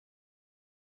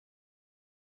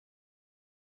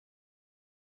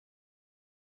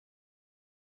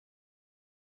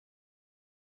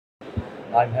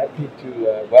I'm happy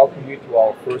to welcome you to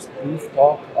our first booth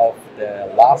talk of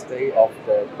the last day of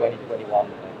the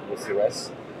 2021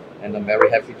 ESCRS, and I'm very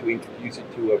happy to introduce you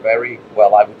to a very,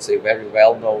 well, I would say very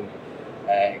well-known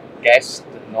guest,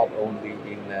 not only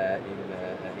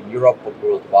in Europe but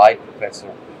worldwide,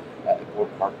 Professor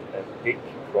Burkhard Dick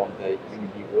from the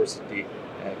University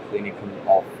Clinicum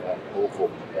of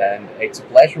Bochum. And it's a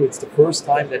pleasure. It's the first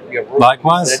time that we are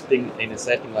working in a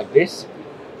setting like this.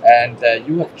 And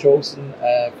you have chosen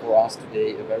for us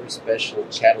today a very special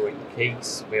cataract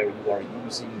case where you are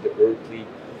using the Oertli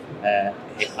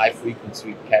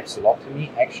high-frequency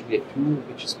capsulotomy, actually a tool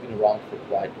which has been around for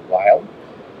quite a while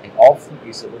and often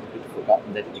is a little bit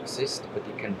forgotten that it exists, but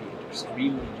it can be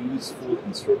extremely useful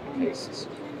in certain cases.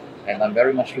 And I'm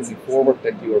very much looking forward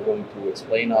that you are going to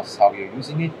explain us how you're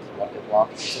using it, what the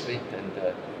advantages of it, and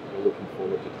we're looking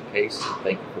forward to the case. So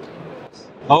thank you for being with us.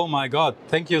 Oh my God,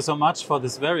 thank you so much for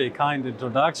this very kind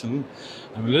introduction.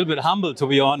 I'm a little bit humbled, to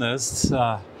be honest,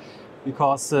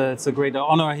 because it's a great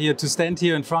honor here to stand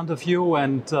here in front of you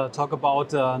and talk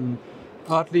about an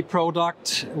Oertli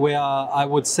product where I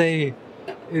would say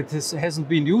hasn't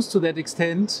been used to that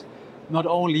extent, not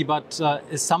only, but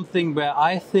is something where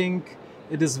I think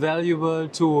it is valuable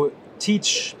to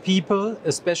teach people,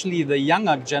 especially the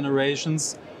younger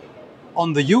generations,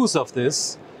 on the use of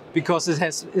this, because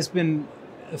it's been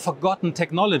a forgotten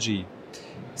technology.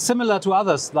 Similar to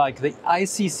others like the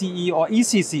ICCE or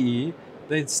ECCE,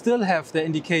 they still have their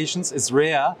indications. It's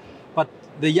rare, but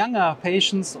the younger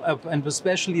patients and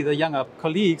especially the younger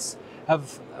colleagues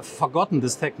have forgotten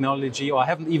this technology or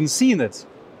haven't even seen it.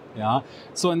 Yeah.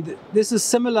 So this is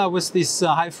similar with this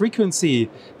high-frequency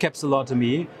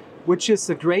capsulotomy, which is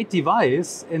a great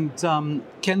device and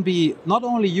can be not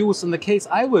only used in the case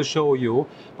I will show you,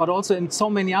 but also in so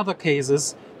many other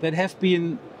cases that have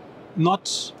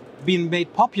not been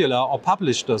made popular or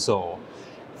published or so.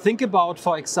 Think about,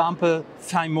 for example,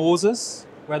 phimosis,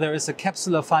 where there is a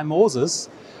capsular phimosis,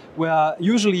 where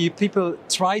usually people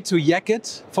try to yak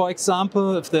it, for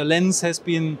example, if the lens has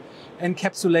been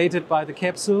encapsulated by the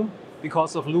capsule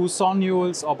because of loose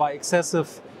sonules or by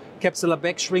excessive capsular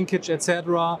back shrinkage,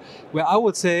 etc. Where I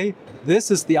would say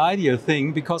this is the ideal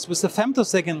thing, because with the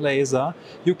femtosecond laser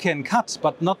you can cut,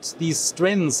 but not these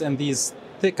strands and these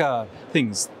thicker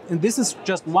things. And this is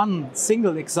just one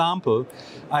single example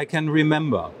I can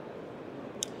remember.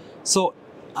 So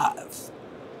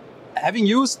having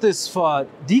used this for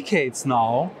decades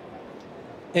now,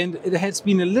 and it has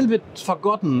been a little bit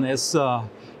forgotten, as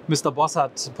Mr.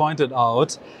 Bossart pointed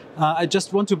out, I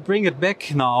just want to bring it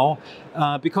back now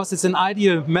because it's an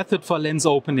ideal method for lens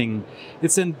opening.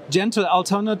 It's a gentle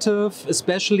alternative,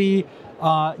 especially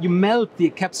you melt the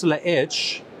capsular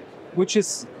edge, which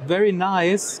is very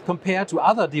nice compared to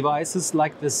other devices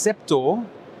like the septo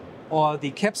or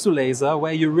the capsulaser,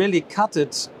 where you really cut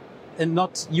it and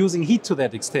not using heat to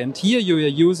that extent. Here you are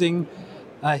using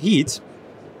heat,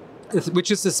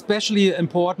 which is especially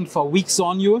important for weak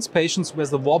sonules, patients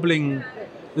with a wobbling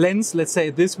lens, let's say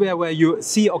this way, where you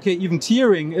see, okay, even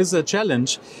tearing is a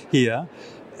challenge here.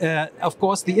 Of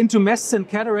course, the intumescent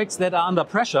cataracts that are under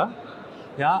pressure.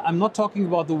 Yeah, I'm not talking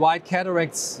about the wide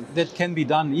cataracts that can be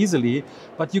done easily,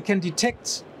 but you can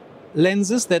detect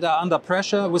lenses that are under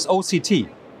pressure with OCT,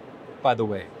 by the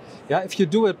way. Yeah, if you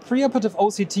do a preoperative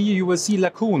OCT, you will see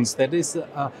lacunes. That is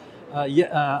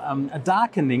a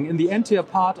darkening in the anterior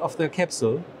part of the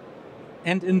capsule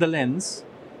and in the lens.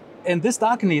 And this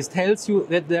darkening tells you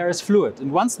that there is fluid.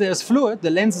 And once there is fluid,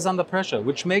 the lens is under pressure,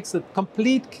 which makes the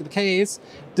complete case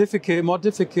more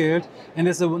difficult, and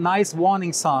is a nice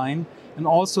warning sign, and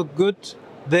also good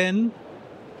then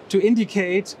to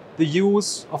indicate the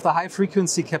use of the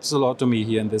high-frequency capsulotomy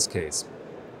here in this case.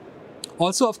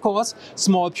 Also, of course,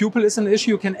 small pupil is an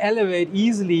issue. You can elevate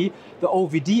easily the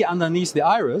OVD underneath the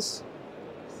iris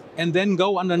and then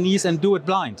go underneath and do it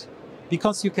blind,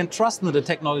 because you can trust in the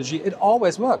technology. It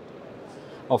always worked,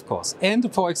 of course.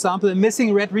 And for example, a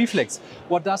missing red reflex.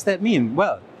 What does that mean?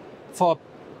 Well, for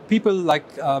people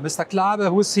like Mr. Klabe,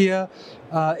 who's here,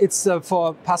 it's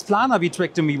for pars plana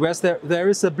vitrectomy, where there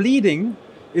is a bleeding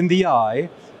in the eye.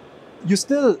 You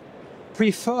still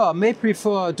may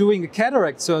prefer doing a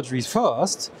cataract surgery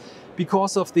first,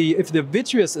 because of if the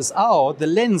vitreous is out, the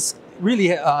lens really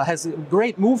has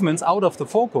great movements out of the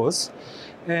focus,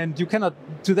 and you cannot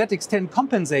to that extent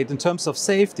compensate in terms of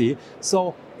safety.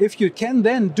 So if you can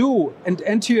then do an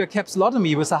anterior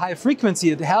capsulotomy with a high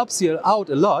frequency, it helps you out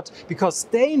a lot, because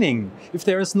staining, if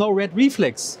there is no red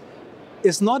reflex,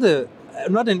 is not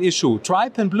an issue.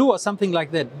 Trypan blue or something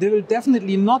like that, they will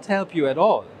definitely not help you at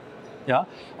all. Yeah.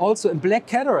 Also in black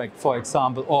cataract, for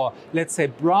example, or let's say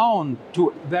brown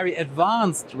to very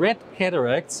advanced red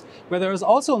cataracts, where there is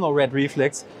also no red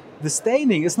reflex, the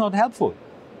staining is not helpful.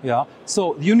 Yeah.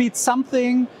 So you need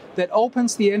something that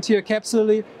opens the anterior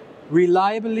capsule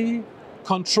reliably,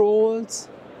 controlled,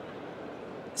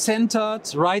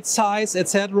 centered, right size,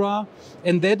 etc.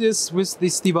 And that is with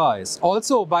this device.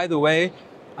 Also, by the way,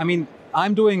 I mean,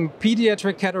 I'm doing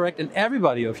pediatric cataract, and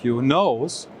everybody of you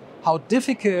knows how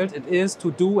difficult it is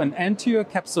to do an anterior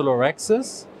capsular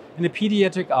Rhexis in a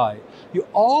pediatric eye. You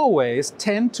always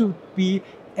tend to be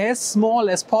as small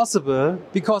as possible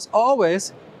because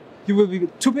always you will be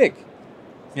too big.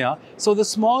 Yeah. So the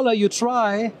smaller you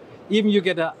try, even you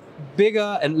get a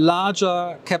bigger and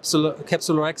larger capsular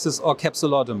Rhexis or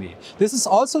capsulotomy. This is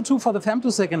also true for the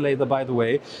femtosecond laser, by the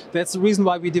way. That's the reason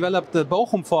why we developed the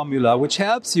Bochum formula, which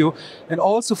helps you, and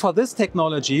also for this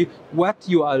technology, what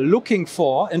you are looking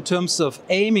for in terms of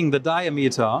aiming the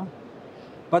diameter.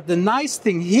 But the nice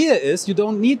thing here is you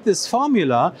don't need this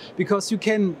formula because you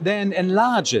can then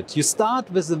enlarge it. You start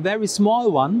with a very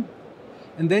small one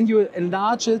and then you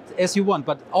enlarge it as you want,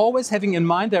 but always having in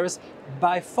mind there is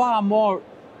by far more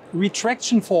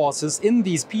retraction forces in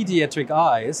these pediatric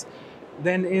eyes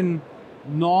than in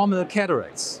normal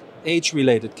cataracts,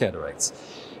 age-related cataracts.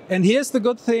 And here's the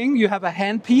good thing, you have a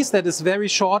handpiece that is very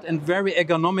short and very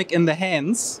ergonomic in the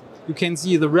hands. You can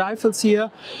see the rifles here,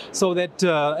 so that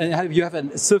you have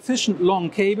a sufficient long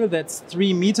cable, that's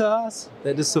 3 meters,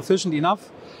 that is sufficient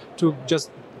enough to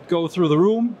just go through the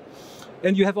room.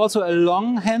 And you have also a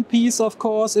long handpiece, of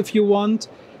course, if you want.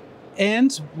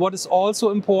 And what is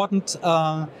also important,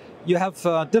 you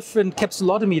have different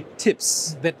capsulotomy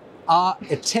tips that are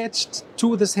attached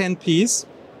to this handpiece.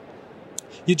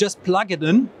 You just plug it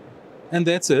in and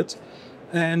that's it.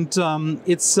 And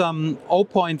it's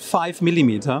 0.5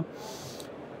 millimeter.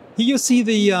 Here you see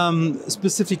the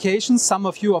specifications. Some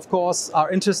of you, of course,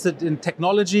 are interested in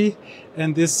technology.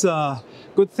 And this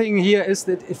good thing here is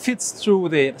that it fits through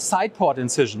the side port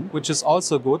incision, which is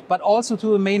also good, but also to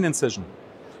the main incision.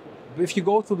 If you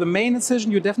go to the main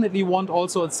incision, you definitely want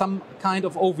also some kind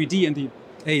of OVD in the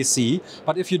AC.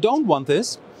 But if you don't want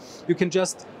this, you can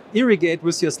just irrigate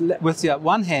with your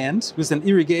one hand, with an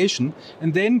irrigation,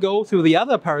 and then go through the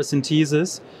other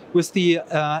paracentesis with the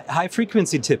high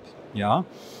frequency tip. Yeah.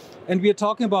 And we are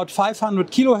talking about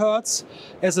 500 kilohertz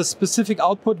as a specific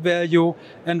output value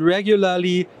and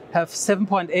regularly have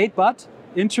 7.8, but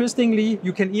interestingly,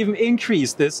 you can even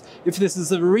increase this. If this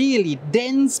is a really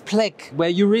dense plaque where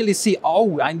you really see,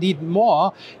 oh, I need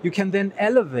more, you can then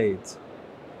elevate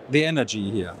the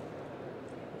energy here.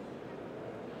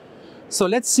 So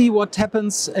let's see what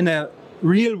happens in a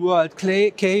real world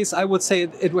case. I would say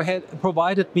it had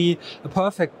provided me a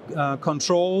perfect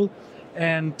control.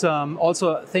 And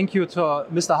also thank you to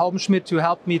Mr. Haubenschmidt to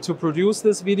help me to produce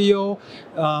this video.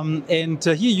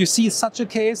 Here you see such a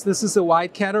case. This is a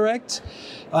white cataract.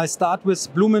 I start with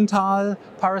Blumenthal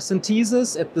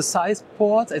paracentesis at the size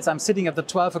port. I'm sitting at the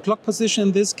 12 o'clock position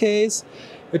in this case.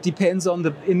 It depends on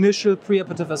the initial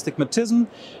preoperative astigmatism.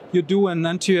 You do an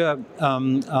anterior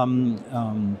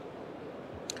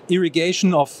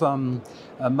irrigation of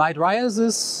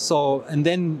mydriasis, and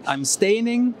then I'm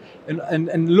staining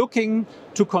and looking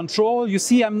to control. You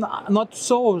see, I'm not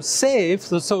so safe,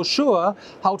 so sure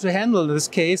how to handle this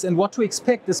case and what to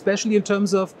expect, especially in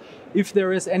terms of if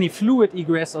there is any fluid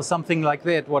egress or something like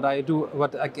that,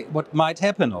 what might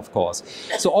happen, of course.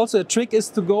 So also a trick is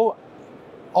to go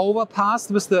overpass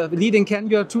with the leading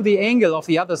cannula to the angle of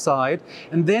the other side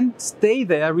and then stay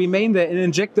there, remain there and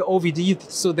inject the OVD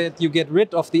so that you get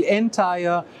rid of the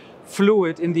entire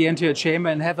fluid in the anterior chamber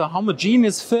and have a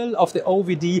homogeneous fill of the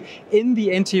OVD in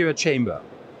the anterior chamber.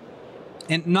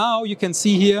 And now you can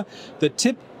see here the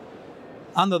tip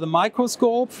under the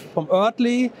microscope from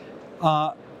Oertli.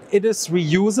 It is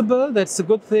reusable, that's a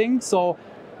good thing, so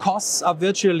costs are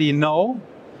virtually no.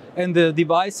 And the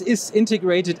device is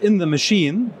integrated in the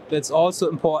machine. That's also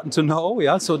important to know.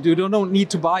 Yeah? So you don't need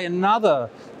to buy another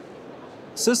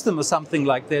system or something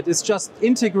like that. It's just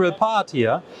integral part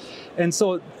here. And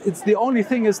so it's the only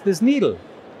thing is this needle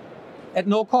at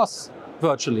no cost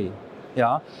virtually.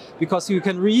 Yeah, because you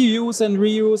can reuse and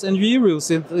reuse and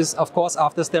reuse it, is of course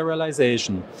after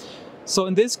sterilization. So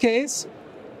in this case,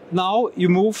 now you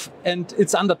move and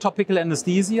it's under topical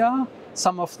anesthesia.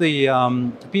 Some of the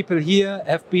people here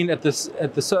have been at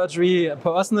the surgery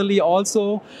personally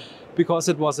also, because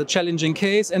it was a challenging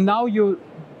case. And now you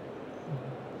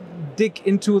dig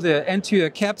into the anterior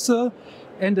capsule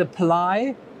and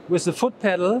apply with the foot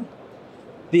pedal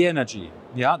the energy.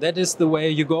 Yeah, that is the way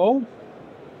you go.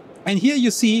 And here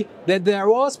you see that there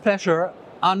was pressure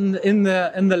in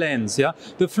the lens. Yeah,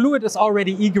 the fluid is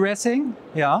already egressing.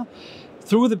 Yeah,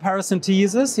 through the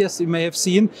paracentesis. Yes, you may have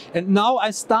seen. And now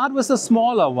I start with a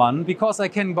smaller one because I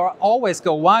can always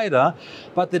go wider,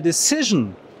 but the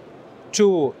decision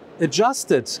to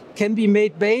adjust it can be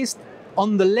made based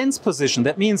on the lens position.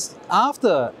 That means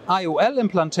after IOL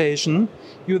implantation,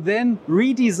 you then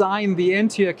redesign the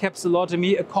anterior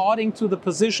capsulotomy according to the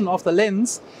position of the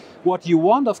lens. What you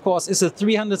want, of course, is a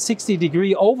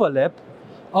 360-degree overlap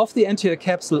of the anterior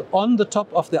capsule on the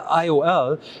top of the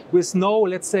IOL with no,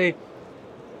 let's say,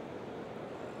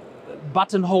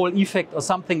 buttonhole effect or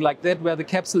something like that where the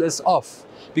capsule is off,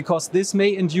 because this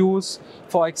may induce,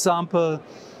 for example,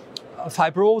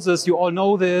 fibrosis. You all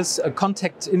know this,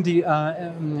 contact in the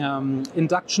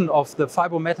induction of the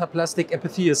fibrometaplastic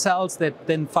epithelial cells that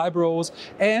then fibrose.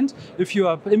 And if you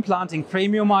are implanting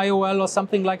premium IOL or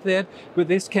something like that, with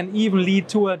this can even lead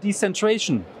to a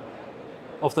decentration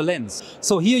of the lens.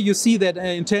 So here you see that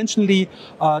I intentionally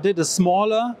did a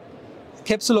smaller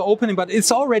capsular opening, but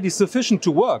it's already sufficient to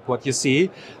work, what you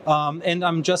see. And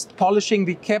I'm just polishing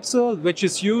the capsule, which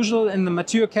is usual in the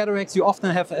mature cataracts. You often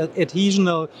have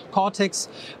adhesional cortex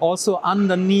also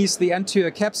underneath the anterior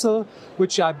capsule,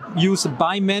 which I use a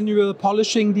bimanual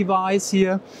polishing device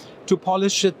here to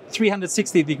polish it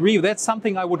 360 degree. That's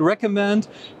something I would recommend,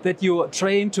 that you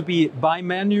train to be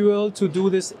bimanual to do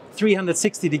this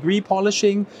 360 degree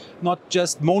polishing, not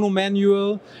just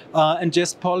monomanual and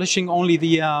just polishing only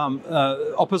the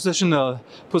oppositional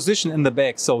position in the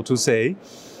back, so to say.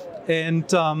 And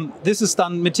this is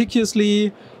done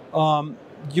meticulously.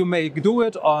 You may do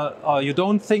it or you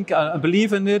don't think,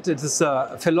 believe in it. It is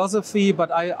a philosophy, but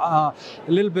I a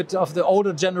little bit of the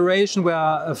older generation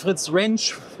where Friedrich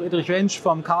Rentsch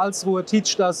from Karlsruhe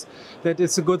teached us that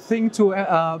it's a good thing to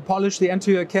polish the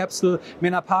anterior capsule.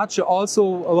 Menapace also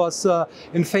was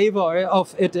in favor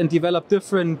of it and developed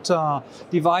different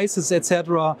devices,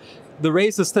 etc. The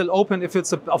race is still open if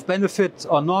it's of benefit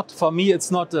or not. For me, it's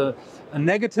not a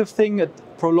negative thing. It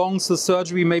prolongs the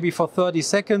surgery maybe for 30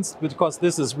 seconds because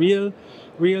this is real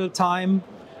time.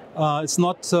 It's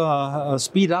not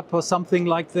speed up or something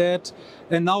like that.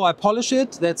 And now I polish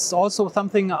it. That's also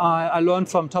something I learned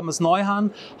from Thomas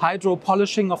Neuhan, hydro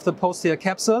polishing of the posterior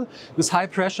capsule with high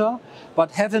pressure.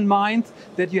 But have in mind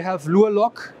that you have Luer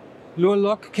lock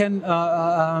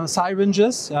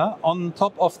syringes, yeah, on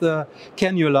top of the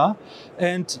cannula,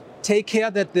 and take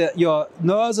care that your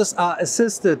nurses are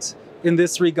assisted in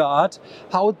this regard,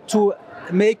 how to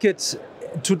make it,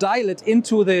 to dial it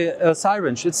into the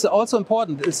syringe. It's also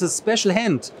important. It's a special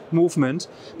hand movement,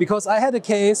 because I had a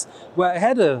case where I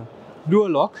had a Luer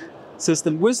lock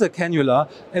system with a cannula,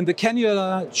 and the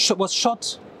cannula was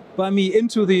shot by me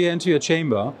into the anterior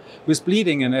chamber with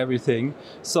bleeding and everything.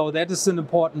 So that is an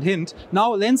important hint.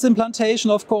 Now lens implantation,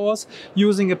 of course,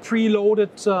 using a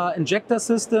preloaded injector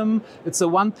system. It's a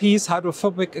one-piece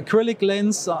hydrophobic acrylic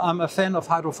lens. I'm a fan of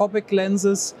hydrophobic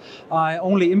lenses. I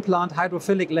only implant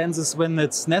hydrophilic lenses when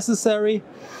it's necessary.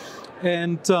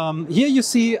 And here you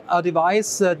see a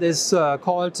device that is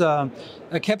called a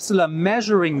capsular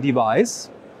measuring device.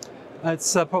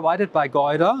 It's provided by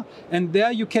Goida, and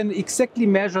there you can exactly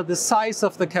measure the size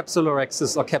of the capsular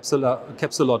Rhexis or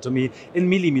capsulotomy in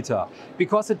millimeter,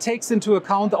 because it takes into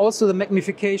account also the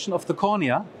magnification of the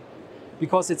cornea,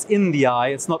 because it's in the eye,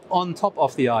 it's not on top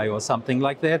of the eye or something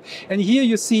like that. And here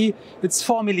you see it's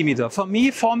 4 millimeter. For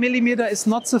me, 4 millimeter is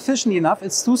not sufficient enough.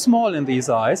 It's too small in these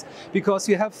eyes, because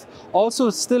you have also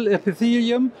still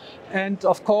epithelium, and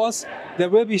of course there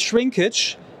will be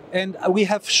shrinkage. And we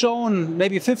have shown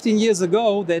maybe 15 years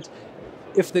ago that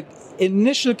if the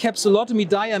initial capsulotomy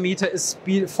diameter is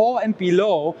 4 and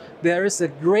below, there is a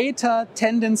greater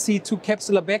tendency to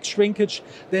capsular back shrinkage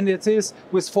than it is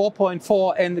with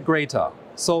 4.4 and greater.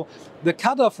 So the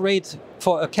cutoff rate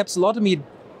for a capsulotomy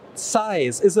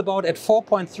size is about at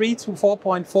 4.3 to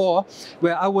 4.4,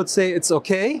 where I would say it's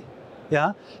okay.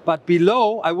 Yeah, but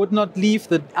below, I would not leave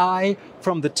the eye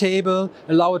from the table,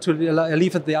 allow it to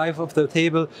leave it the eye of the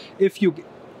table, if you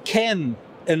can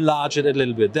enlarge it a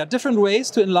little bit. There are different ways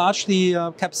to enlarge the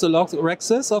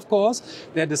Rhexis, of course.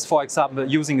 That is, for example,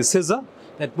 using a scissor.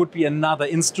 That would be another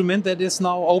instrument that is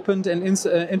now opened and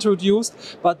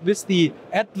introduced. But with the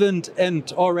advent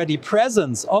and already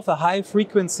presence of a high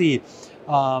frequency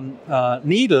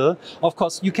needle, of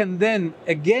course, you can then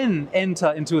again enter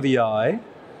into the eye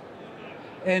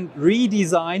and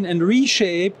redesign and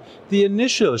reshape the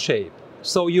initial shape.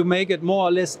 So you make it more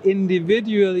or less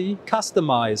individually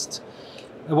customized,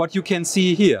 what you can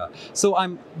see here. So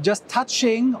I'm just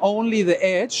touching only the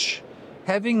edge,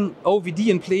 having OVD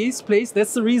in place.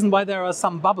 That's the reason why there are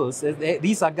some bubbles.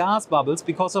 These are gas bubbles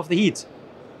because of the heat.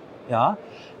 Yeah,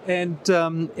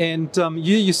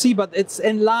 you see, but it's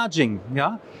enlarging.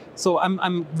 Yeah, so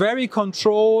I'm very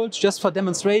controlled just for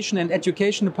demonstration and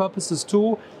educational purposes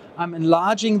too. I'm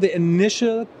enlarging the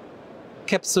initial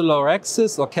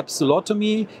capsulorhexis or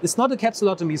capsulotomy. It's not a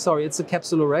capsulotomy, sorry, it's a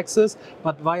capsulorhexis,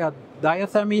 but via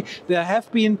diathermy. There have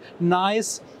been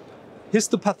nice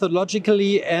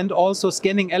histopathologically and also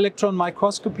scanning electron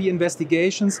microscopy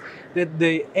investigations that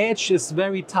the edge is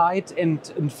very tight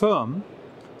and firm.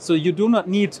 So you do not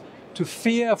need to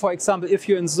fear, for example, if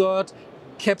you insert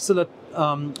capsular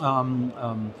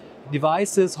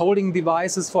devices, holding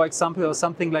devices, for example, or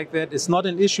something like that. It's not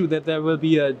an issue that there will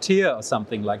be a tear or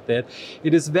something like that.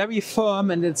 It is very firm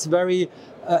and it's very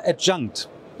adjunct.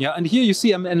 Yeah, and here you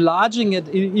see I'm enlarging it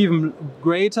even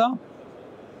greater.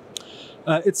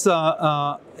 It's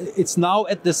now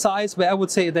at the size where I would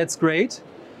say that's great.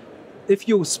 If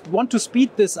you want to speed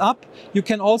this up, you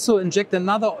can also inject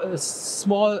another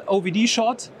small OVD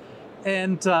shot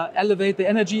and elevate the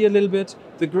energy a little bit.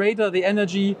 The greater the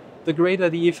energy, the greater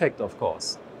the effect, of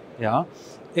course. Yeah,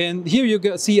 and here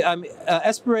you see I'm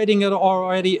aspirating it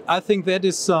already. I think that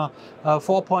is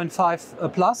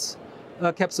 4.5 plus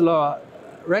capsular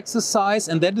Rhexis size,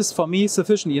 and that is for me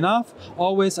sufficient enough.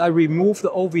 Always I remove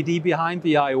the OVD behind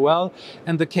the IOL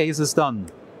and the case is done.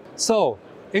 So,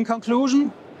 in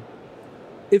conclusion,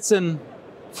 it's an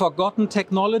forgotten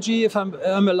technology, if I'm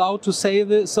allowed to say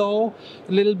this so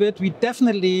a little bit. We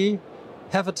definitely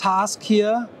have a task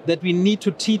here that we need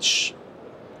to teach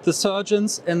the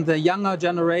surgeons and the younger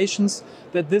generations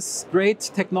that this great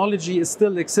technology is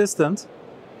still existent,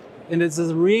 and it's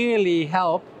really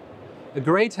a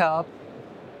great help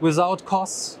without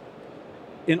costs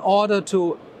in order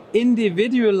to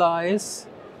individualize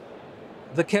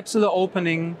the capsular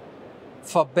opening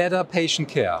for better patient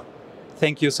care.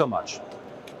 Thank you so much.